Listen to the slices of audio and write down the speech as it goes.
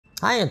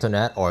Hi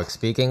Internet, Orc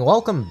speaking,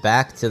 welcome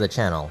back to the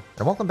channel,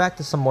 and welcome back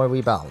to some more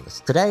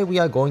Riibalanced. Today we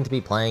are going to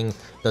be playing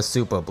the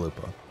Super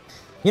Blooper.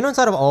 You know,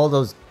 inside of all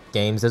those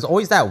games, there's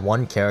always that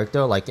one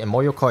character, like in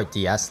Mario Kart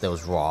DS there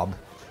was Rob,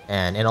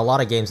 and in a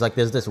lot of games like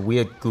there's this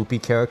weird goopy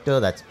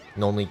character that's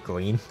normally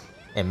green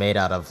and made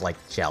out of like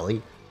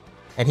jelly.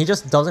 And he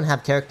just doesn't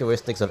have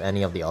characteristics of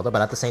any of the other,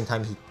 but at the same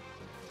time he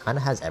kind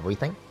of has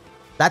everything.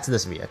 That's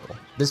this vehicle.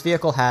 This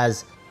vehicle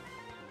has...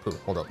 Ooh,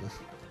 hold up.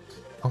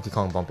 Donkey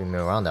Kong bumping me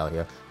around out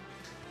here.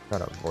 Try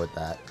to avoid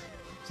that.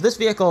 So this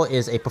vehicle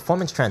is a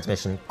performance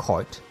transmission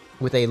kart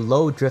with a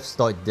low drift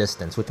start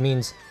distance, which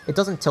means it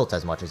doesn't tilt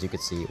as much as you could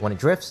see. When it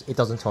drifts, it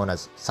doesn't turn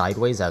as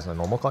sideways as a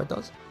normal kart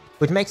does,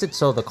 which makes it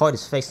so the kart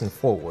is facing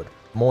forward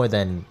more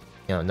than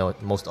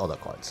most other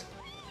karts.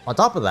 On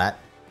top of that,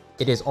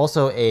 it is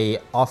also a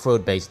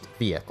off-road based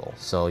vehicle,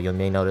 so you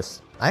may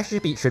notice I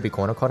actually should be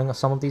corner cutting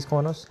some of these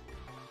corners,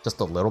 just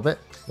a little bit,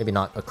 maybe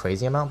not a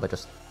crazy amount, but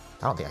just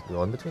I don't think I can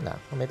go in between that.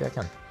 Or maybe I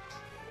can.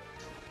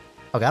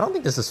 Okay, I don't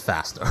think this is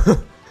faster.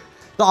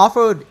 The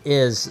off-road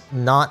is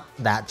not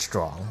that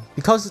strong.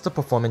 Because it's a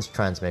performance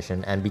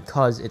transmission and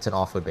because it's an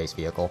off-road based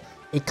vehicle,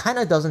 it kind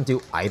of doesn't do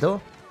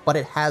either, but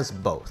it has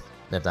both,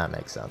 if that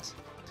makes sense.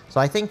 So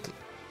I think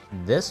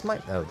this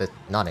might... Oh,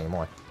 not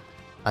anymore.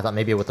 I thought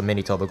maybe with the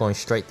mini turbo going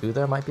straight through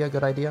there might be a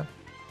good idea.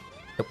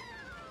 Nope.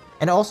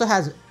 And it also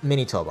has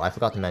mini turbo, I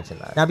forgot to mention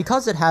that. Now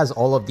because it has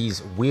all of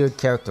these weird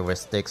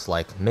characteristics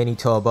like mini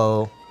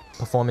turbo,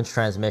 performance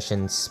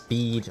transmission,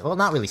 speed, well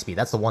not really speed,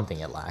 that's the one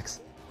thing it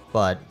lacks,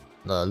 but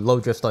the low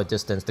drift start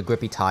distance, the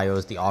grippy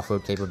tires, the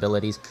off-road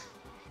capabilities.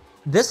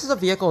 This is a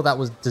vehicle that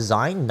was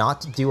designed not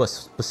to do a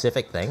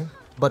specific thing,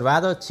 but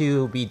rather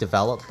to be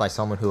developed by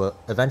someone who will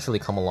eventually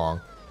come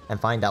along and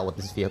find out what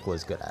this vehicle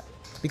is good at.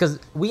 Because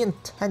we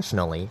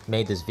intentionally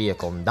made this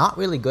vehicle not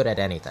really good at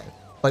anything,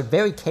 but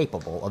very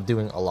capable of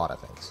doing a lot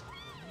of things.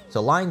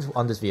 So lines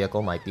on this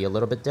vehicle might be a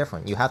little bit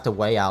different. You have to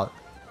weigh out.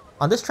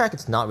 On this track,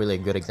 it's not really a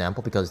good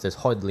example because there's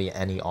hardly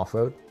any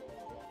off-road.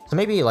 So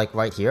maybe like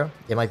right here,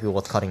 it might be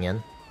worth cutting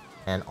in.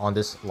 And on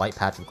this light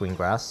patch of green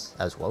grass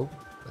as well.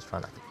 Let's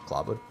try not to get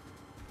clobbered.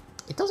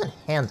 It doesn't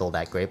handle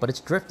that great, but its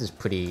drift is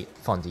pretty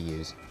fun to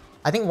use.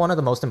 I think one of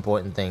the most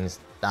important things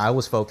that I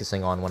was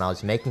focusing on when I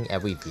was making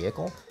every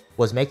vehicle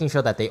was making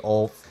sure that they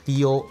all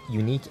feel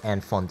unique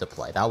and fun to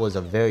play. That was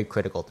a very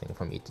critical thing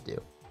for me to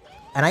do.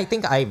 And I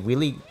think I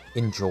really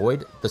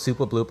enjoyed the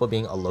Super Blooper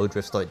being a low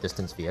drift start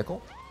distance vehicle.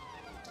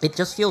 It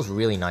just feels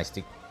really nice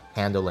to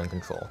handle and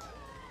control.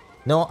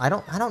 No, I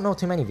don't know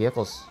too many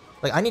vehicles.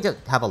 Like, I need to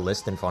have a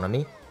list in front of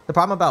me. The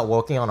problem about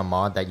working on a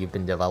mod that you've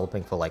been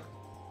developing for, like,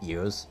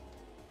 years,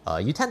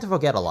 you tend to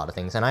forget a lot of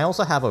things, and I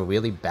also have a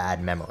really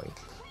bad memory.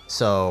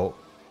 So,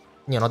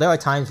 you know, there are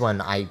times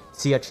when I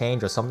see a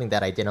change or something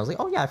that I did, and I was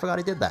like, oh yeah, I forgot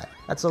I did that.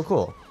 That's so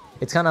cool.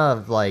 It's kind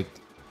of like,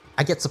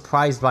 I get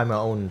surprised by my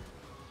own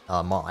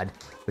mod,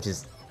 which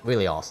is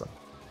really awesome.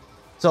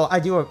 So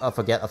I do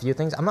forget a few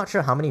things. I'm not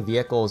sure how many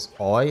vehicles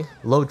are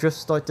low drift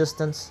start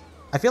distance.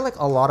 I feel like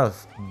a lot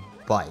of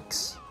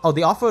bikes. Oh,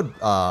 the off-road,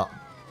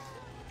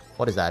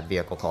 what is that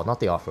vehicle called?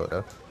 Not the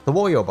off-roader. The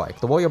Warrior Bike.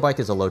 The Warrior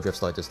Bike is a low drift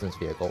start distance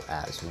vehicle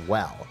as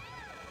well.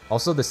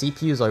 Also, the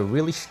CPUs are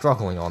really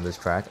struggling on this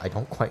track. I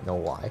don't quite know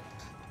why.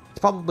 It's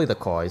probably the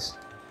cars.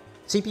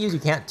 CPUs, you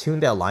can't tune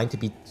their line to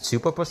be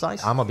super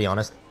precise. I'm gonna be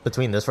honest,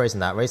 between this race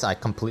and that race, I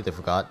completely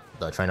forgot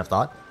the train of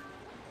thought.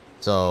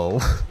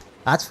 So,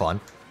 that's fun.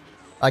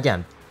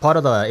 Again, part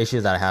of the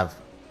issues that I have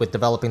with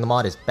developing the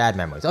mod is bad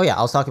memories. Oh yeah,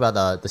 I was talking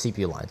about the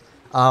CPU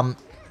lines.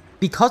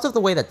 Because of the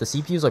way that the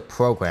CPUs are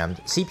programmed,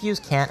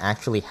 CPUs can't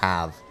actually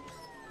have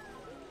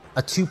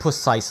a too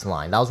precise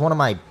line. That was one of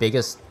my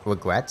biggest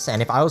regrets,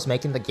 and if I was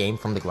making the game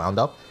from the ground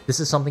up,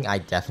 this is something I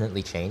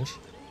definitely change,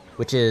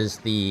 which is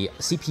the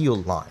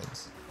CPU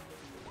lines.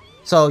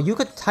 So you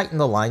could tighten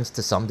the lines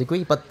to some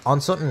degree, but on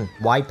certain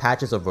wide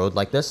patches of road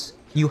like this,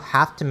 you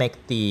have to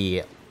make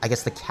the, I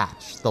guess the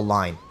catch, the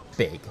line,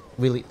 big,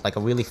 really like a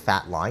really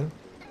fat line,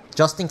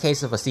 just in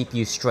case if a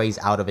CPU strays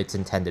out of its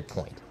intended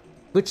point,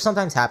 which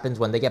sometimes happens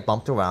when they get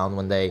bumped around,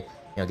 when they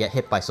get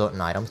hit by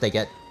certain items, they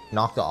get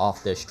knocked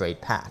off their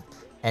straight path.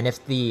 And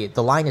if the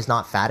line is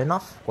not fat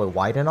enough or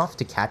wide enough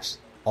to catch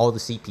all the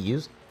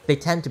CPUs, they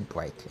tend to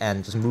break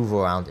and just move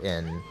around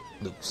in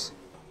loops,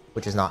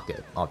 which is not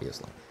good,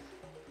 obviously.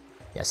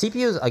 Yeah,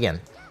 CPUs,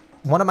 again,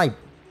 one of my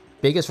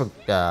biggest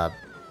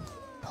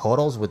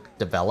hurdles with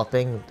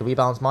developing the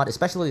Riibalanced mod,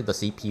 especially the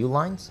CPU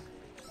lines,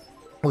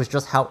 was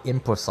just how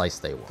imprecise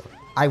they were.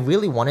 I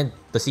really wanted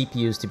the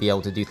CPUs to be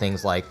able to do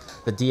things like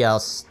the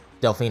DS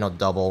Delfino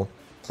double.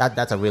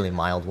 That's a really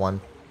mild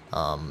one.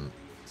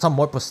 Some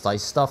more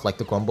precise stuff like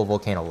the Grumble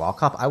Volcano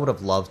Rock Hop, I would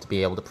have loved to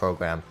be able to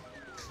program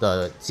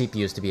the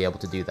CPUs to be able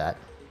to do that.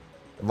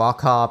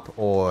 Rock Hop,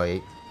 or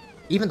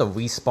even the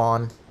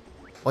Respawn,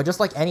 or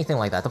just like anything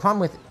like that. The problem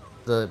with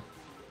the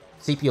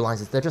CPU lines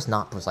is they're just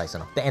not precise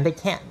enough. And they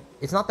can't.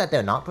 It's not that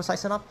they're not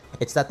precise enough,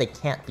 it's that they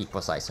can't be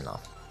precise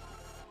enough.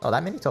 Oh,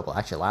 that mini turbo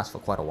actually lasts for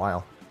quite a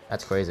while.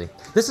 That's crazy.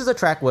 This is a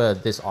track where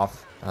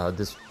I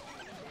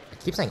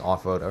keep saying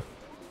off-roader.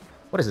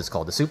 What is this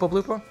called? The Super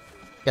Blooper?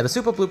 Yeah, the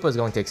Super Blooper is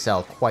going to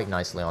excel quite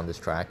nicely on this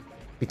track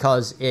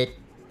because it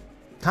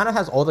kind of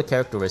has all the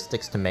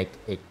characteristics to make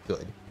it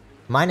good.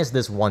 Minus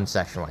this one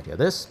section right here.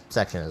 This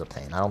section is a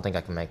pain. I don't think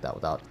I can make that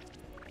without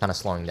kind of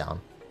slowing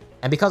down.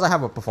 And because I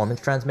have a performance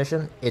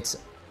transmission, it's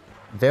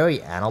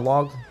very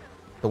analog,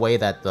 the way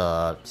that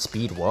the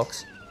speed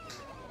works,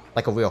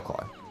 like a real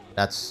car.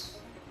 That's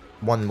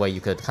one way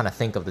you could kind of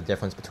think of the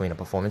difference between a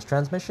performance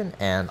transmission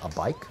and a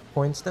bike,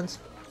 for instance.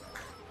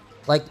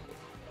 Like,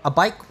 a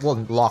bike will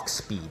lock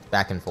speed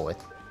back and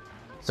forth.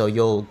 So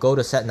you'll go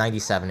to set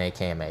 97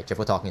 km/h if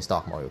we're talking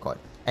stock Mario Kart,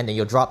 and then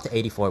you'll drop to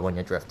 84 when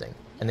you're drifting,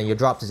 and then you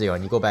drop to 0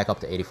 and you go back up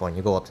to 84 and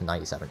you go up to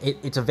 97.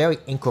 It's a very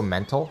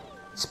incremental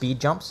speed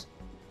jumps.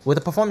 With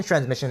a performance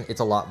transmission, it's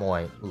a lot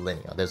more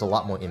linear. There's a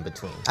lot more in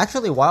between.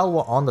 Actually, while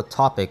we're on the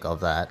topic of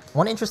that,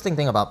 one interesting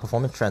thing about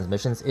performance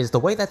transmissions is the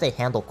way that they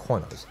handle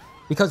corners.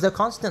 Because they're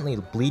constantly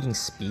bleeding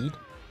speed,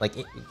 like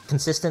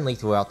consistently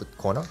throughout the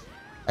corner.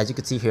 As you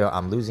can see here,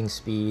 I'm losing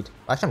speed.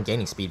 Actually, I'm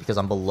gaining speed because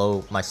I'm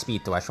below my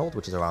speed threshold,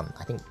 which is around,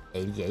 I think,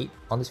 88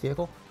 on this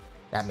vehicle.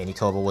 That mini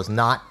turbo was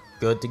not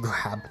good to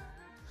grab.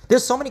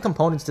 There's so many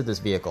components to this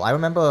vehicle. I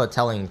remember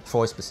telling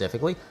Troy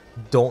specifically,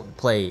 don't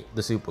play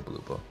the Super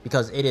Blooper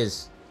because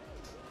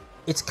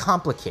it's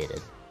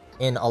complicated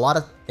in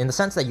the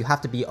sense that you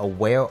have to be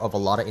aware of a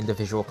lot of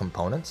individual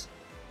components.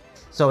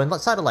 So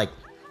inside of like,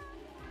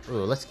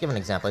 let's give an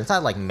example. Inside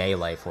of like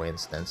Melee, for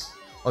instance,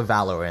 or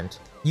Valorant,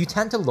 you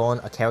tend to learn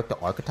a character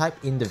archetype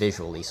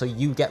individually, so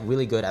you get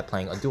really good at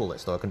playing a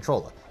duelist or a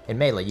controller. In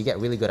Melee, you get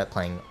really good at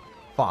playing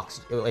Fox.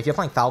 If you're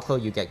playing Falco,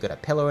 you get good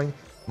at pillaring.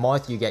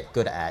 Marth, you get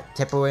good at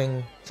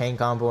tippering, chain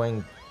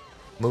comboing,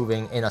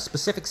 moving in a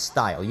specific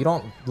style. You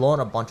don't learn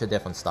a bunch of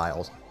different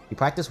styles. You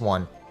practice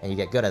one, and you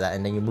get good at that,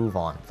 and then you move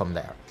on from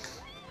there.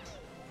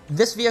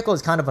 This vehicle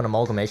is kind of an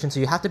amalgamation,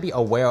 so you have to be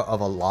aware of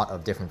a lot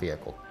of different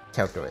vehicle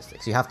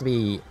characteristics. You have to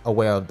be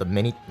aware of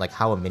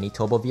how a mini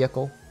turbo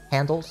vehicle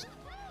handles,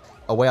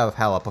 aware of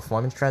how a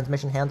performance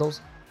transmission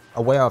handles,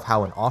 aware of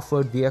how an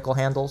off-road vehicle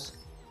handles,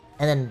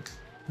 and then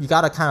you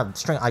gotta kind of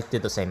string. I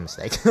did the same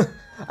mistake.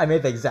 I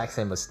made the exact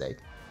same mistake.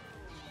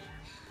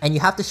 And you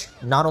have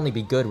to not only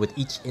be good with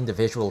each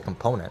individual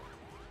component,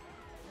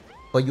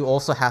 but you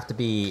also have to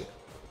be,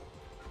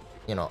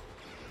 you know,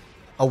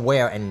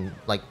 aware and,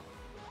 like,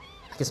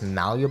 I guess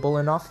malleable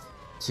enough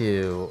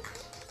to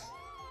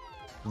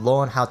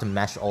learn how to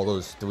mesh all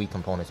those 3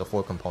 components or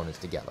 4 components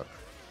together.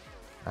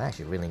 I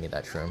actually really need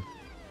that shroom.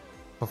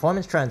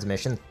 Performance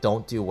transmissions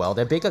don't do well.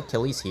 Their big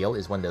Achilles heel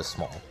is when they're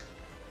small.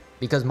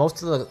 Because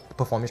most of the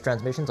performance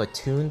transmissions are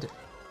tuned,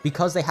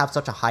 because they have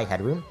such a high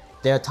headroom,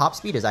 their top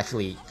speed is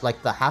actually,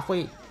 like, the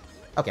halfway...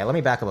 Okay, let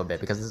me back up a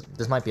bit, because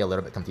this might be a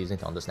little bit confusing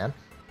to understand.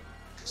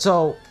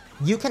 So,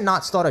 you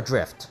cannot start a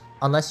drift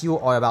unless you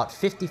are about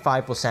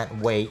 55%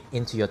 way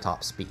into your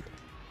top speed.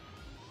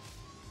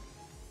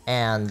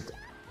 And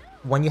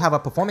when you have a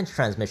performance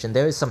transmission,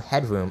 there is some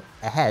headroom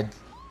ahead,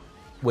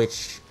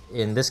 which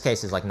in this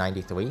case is like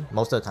 93.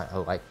 Most of the time...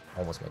 Oh, I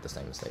almost made the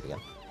same mistake again.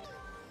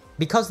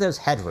 Because there's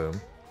headroom,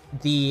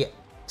 the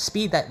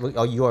speed that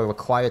you are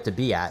required to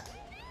be at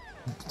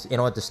in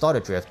order to start a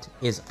drift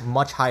is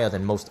much higher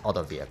than most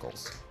other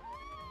vehicles.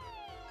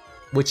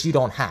 Which you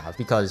don't have,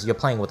 because you're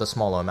playing with a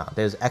smaller amount.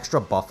 There's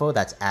extra buffer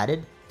that's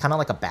added, kind of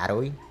like a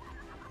battery.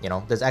 You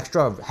know, there's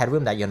extra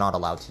headroom that you're not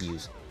allowed to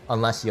use,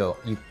 unless you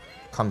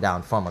come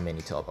down from a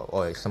mini turbo,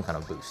 or some kind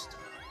of boost.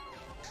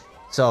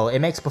 So it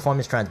makes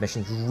performance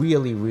transmissions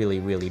really, really,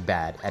 really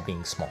bad at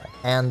being small.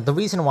 And the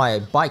reason why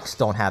bikes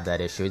don't have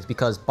that issue is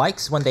because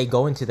bikes, when they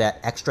go into that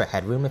extra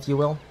headroom, if you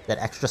will, that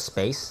extra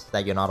space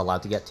that you're not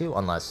allowed to get to,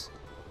 unless,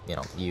 you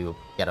know, you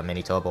get a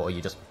mini turbo, or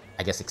you just,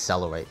 I guess,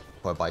 accelerate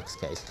for a bike's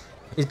case,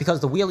 is because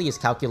the wheelie is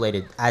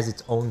calculated as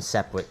its own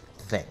separate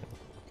thing.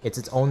 It's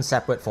its own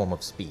separate form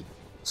of speed.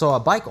 So a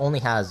bike only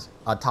has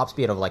a top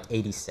speed of like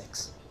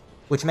 86,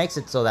 which makes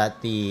it so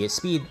that the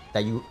speed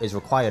that is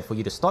required for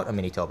you to start a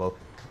mini turbo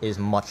is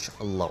much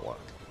lower.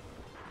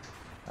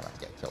 I'm about to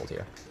get killed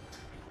here.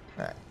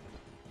 Alright.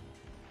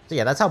 So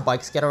yeah, that's how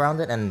bikes get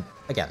around it, and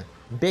again,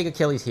 big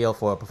Achilles heel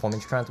for a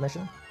performance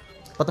transmission.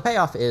 But the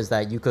payoff is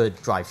that you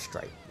could drive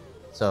straight.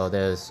 So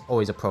there's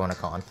always a pro and a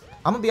con.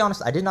 I'm gonna be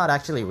honest, I did not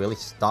actually really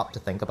stop to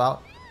think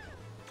about,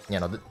 you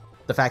know,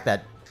 the fact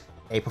that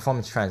a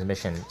performance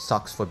transmission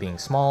sucks for being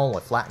small,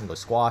 or flattened, or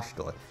squashed,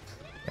 or,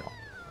 you know,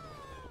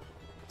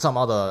 some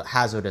other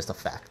hazardous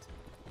effect.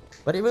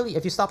 But it really,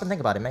 if you stop and think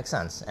about it, it makes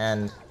sense.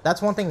 And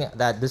that's one thing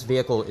that this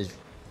vehicle is...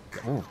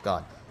 Oh,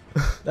 God.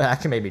 That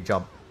actually made me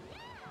jump.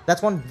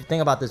 That's one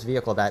thing about this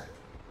vehicle that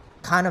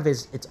kind of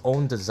is its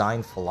own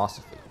design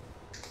philosophy.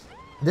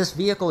 This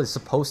vehicle is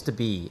supposed to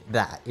be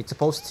that. It's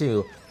supposed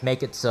to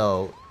make it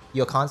so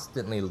you're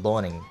constantly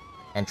learning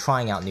and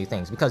trying out new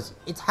things, because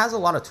it has a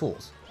lot of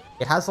tools.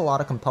 It has a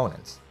lot of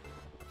components.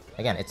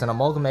 Again, it's an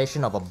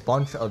amalgamation of a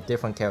bunch of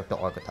different character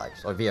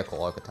archetypes, or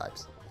vehicle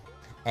archetypes.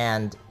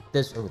 And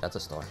this... Oh, that's a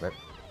star, right?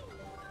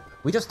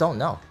 We just don't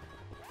know.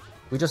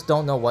 We just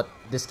don't know what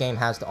this game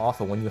has to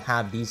offer when you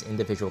have these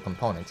individual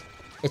components.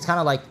 It's kind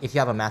of like if you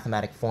have a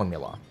mathematic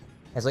formula,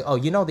 It's like, oh,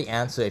 you know the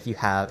answer if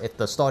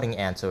the starting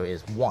answer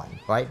is 1,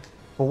 right?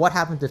 But what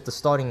happens if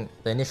the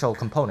initial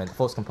component, the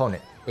first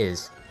component,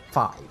 is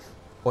 5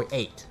 or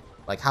 8?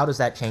 Like, how does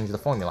that change the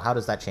formula? How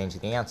does that change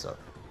the answer?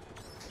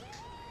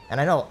 And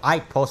I know I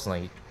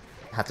personally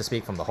have to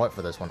speak from the heart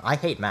for this one. I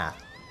hate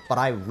math, but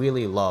I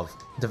really love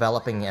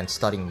developing and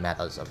studying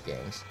metas of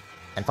games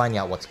and finding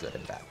out what's good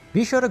and bad.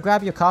 Be sure to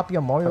grab your copy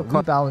of Mario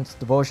Kart Riibalanced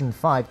version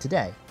 5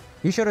 today.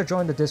 Be sure to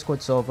join the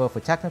Discord server for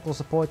technical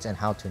supports and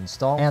how to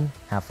install and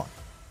have fun.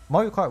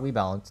 Mario Kart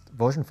Riibalanced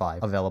version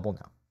 5 available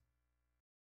now.